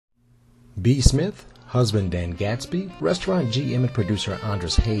B. Smith, husband Dan Gatsby, restaurant GM and producer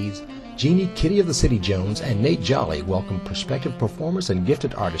Andres Hayes, Jeannie Kitty of the City Jones, and Nate Jolley welcome prospective performers and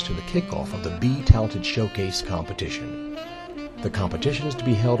gifted artists to the kickoff of the Be Talented Showcase competition. The competition is to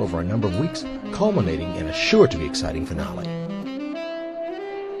be held over a number of weeks, culminating in a sure-to-be exciting finale.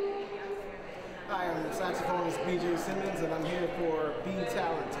 Hi, I'm the saxophonist B.J. Simmons, and I'm here for Be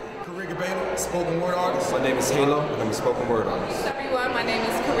Talented. Karika Bailey, spoken word artist. My name is Halo, and I'm a spoken word artist. Hello everyone, my name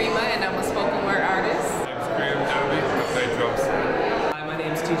is Karima, and I'm a spoken word artist. My name is Graham Downey, I play drums. Hi, my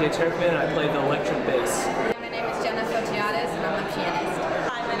name is TJ Turkman, and I play the electric bass. My name is Jenna Sotiades, and I'm a pianist.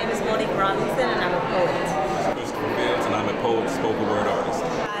 Hi, my name is Monique Robinson, and I'm a poet. Christopher Fields, and I'm a poet, spoken word artist.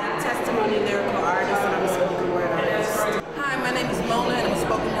 Hi, I'm Testimony Lyrical Artist, and I'm a spoken word artist. Hi, my name is Mona, and I'm a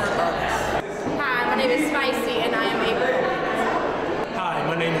spoken word artist. Hi, my name is Spicy, and I am a poet. Hi,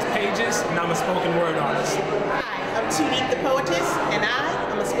 my name is Pages, and I'm a spoken word artist. Hi, I'm Tunique the Poetess, and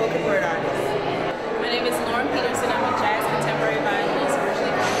I'm a spoken word artist. My name is Lauren Peterson, I'm a jazz contemporary violinist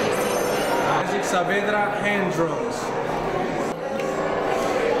originally from DC. Isaac Saavedra, hand drums.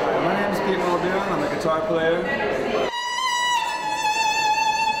 My name is Pete Muldoon, I'm a guitar player.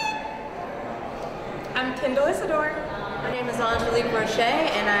 I'm Kendall Isidore. My name is Angelique Roche,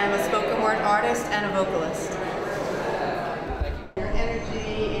 and I am a spoken word artist and a vocalist. Your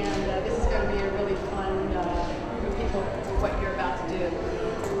energy, and this is going to be a really fun group of people for what you're about to do.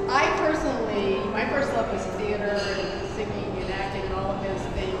 I personally, my first love was theater and singing and acting and all of those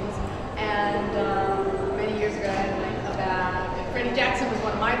things. And many years ago, I had a band. Freddie Jackson was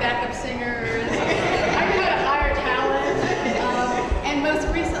one of my backup singers. I knew how to hire talent. And most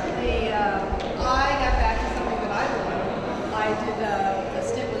recently, I got back to something that I love. I did a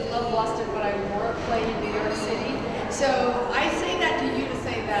stint with Love Lost in What I Wore, play in New York City. So I say that to you to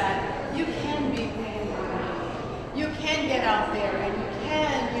say that you can be you can get out there and you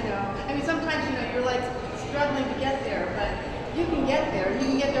can, I mean, sometimes, you're like struggling to get there, but you can get there. You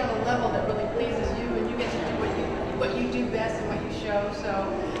can get there on a level that really pleases you, and you get to do what you do best and what you show. So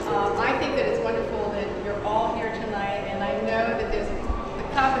I think that it's wonderful that you're all here tonight, and I know that the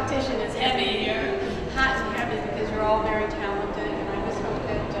competition is heavy here, hot and heavy, because you're all very talented, and I just hope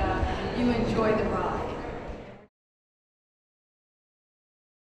that you enjoy the ride.